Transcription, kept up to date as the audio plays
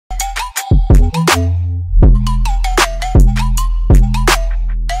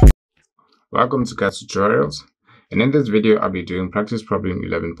Welcome to CAD Tutorials, and in this video I'll be doing practice problem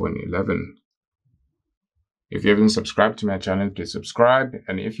 11.11. If you haven't subscribed to my channel, please subscribe,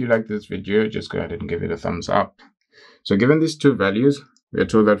 and if you like this video, just go ahead and give it a thumbs up. So given these two values, we are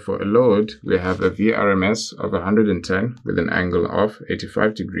told that for a load, we have a VRMS of 110 with an angle of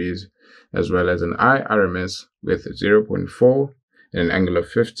 85 degrees, as well as an IRMS with 0.4 and an angle of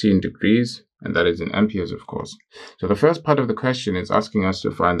 15 degrees, and that is in amperes, of course. So the first part of the question is asking us to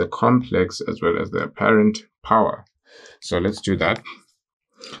find the complex as well as the apparent power. So let's do that.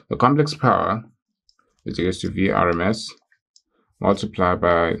 The complex power is equal to VRMS multiplied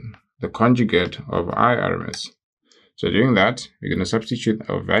by the conjugate of IRMS. So doing that, we're going to substitute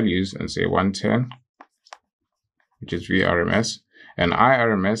our values and say 110, which is VRMS, and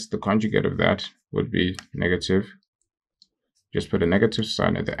IRMS, the conjugate of that would be negative. Just put a negative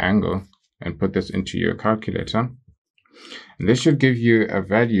sign at the angle and put this into your calculator. And this should give you a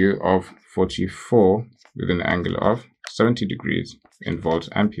value of 44 with an angle of 70 degrees in volts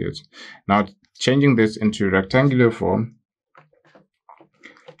amperes. Now, changing this into rectangular form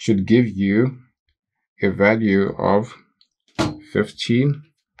should give you a value of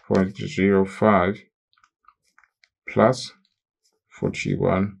 15.05 plus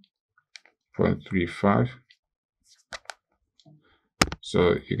 41.35.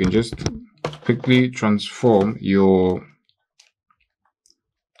 So you can just quickly transform your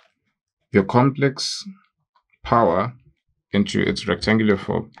complex power into its rectangular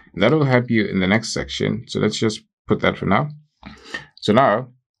form. That will help you in the next section. So let's just put that for now. So now,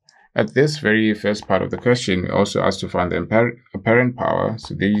 at this very first part of the question, we also asked to find the apparent power.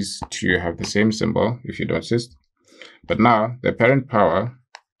 So these two have the same symbol, if you noticed. But now, the apparent power,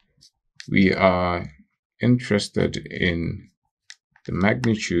 we are interested in the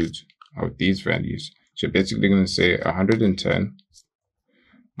magnitude of these values. So basically going to say 110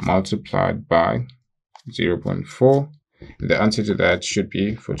 multiplied by 0.4. The answer to that should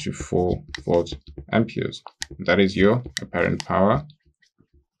be 44 volts amperes. That is your apparent power.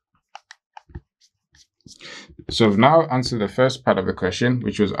 So we've now answered the first part of the question,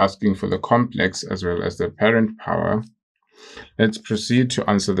 which was asking for the complex as well as the apparent power. Let's proceed to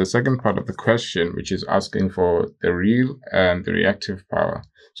answer the second part of the question, which is asking for the real and the reactive power.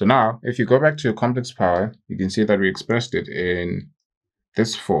 So now, if you go back to your complex power, you can see that we expressed it in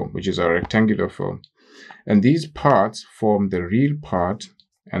this form, which is our rectangular form. And these parts form the real part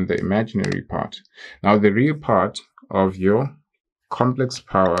and the imaginary part. Now, the real part of your complex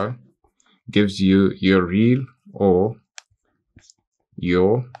power gives you your real or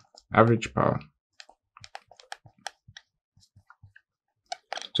your average power.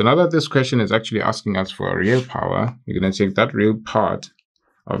 So now that this question is actually asking us for a real power, we're going to take that real part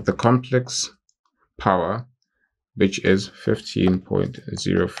of the complex power, which is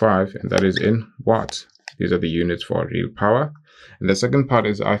 15.05, and that is in watts. These are the units for real power. And the second part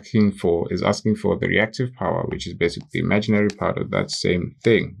is asking for the reactive power, which is basically the imaginary part of that same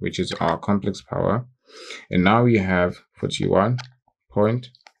thing, which is our complex power. And now we have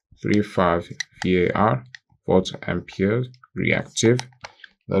 41.35 VAR, volts amperes, reactive.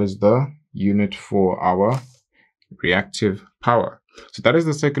 That is the unit for our reactive power. So that is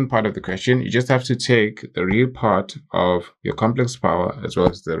the second part of the question. You just have to take the real part of your complex power as well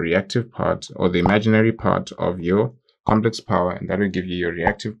as the reactive part or the imaginary part of your complex power, and that will give you your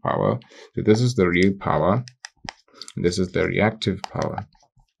reactive power. So this is the real power, and this is the reactive power.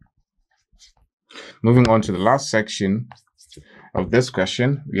 Moving on to the last section of this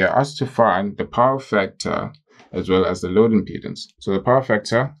question, we are asked to find the power factor as well as the load impedance. So the power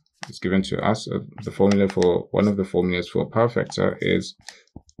factor is given to us. The formula for one of the formulas for power factor is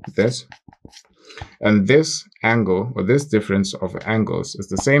this. And this angle, or this difference of angles, is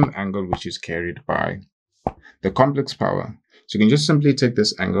the same angle which is carried by the complex power. So you can just simply take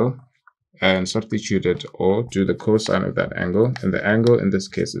this angle and substitute it or do the cosine of that angle. And the angle in this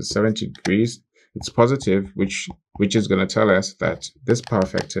case is 70 degrees. It's positive, which is going to tell us that this power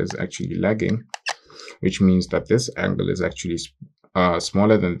factor is actually lagging, which means that this angle is actually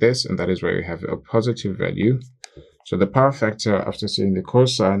smaller than this, and that is why we have a positive value. So the power factor after saying the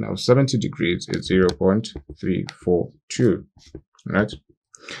cosine of 70 degrees is 0.342. Right?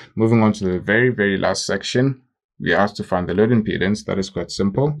 Moving on to the very, very last section, we are asked to find the load impedance. That is quite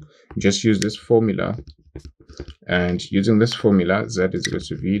simple. Just use this formula. And using this formula, Z is equal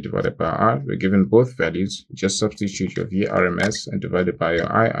to V divided by R. We're given both values. Just substitute your VRMS and divide it by your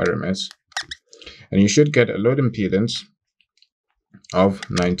IRMS. And you should get a load impedance of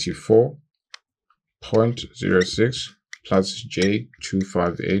 94.06 plus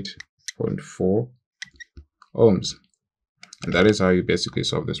J258.4 ohms. And that is how you basically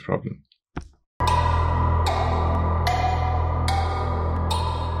solve this problem.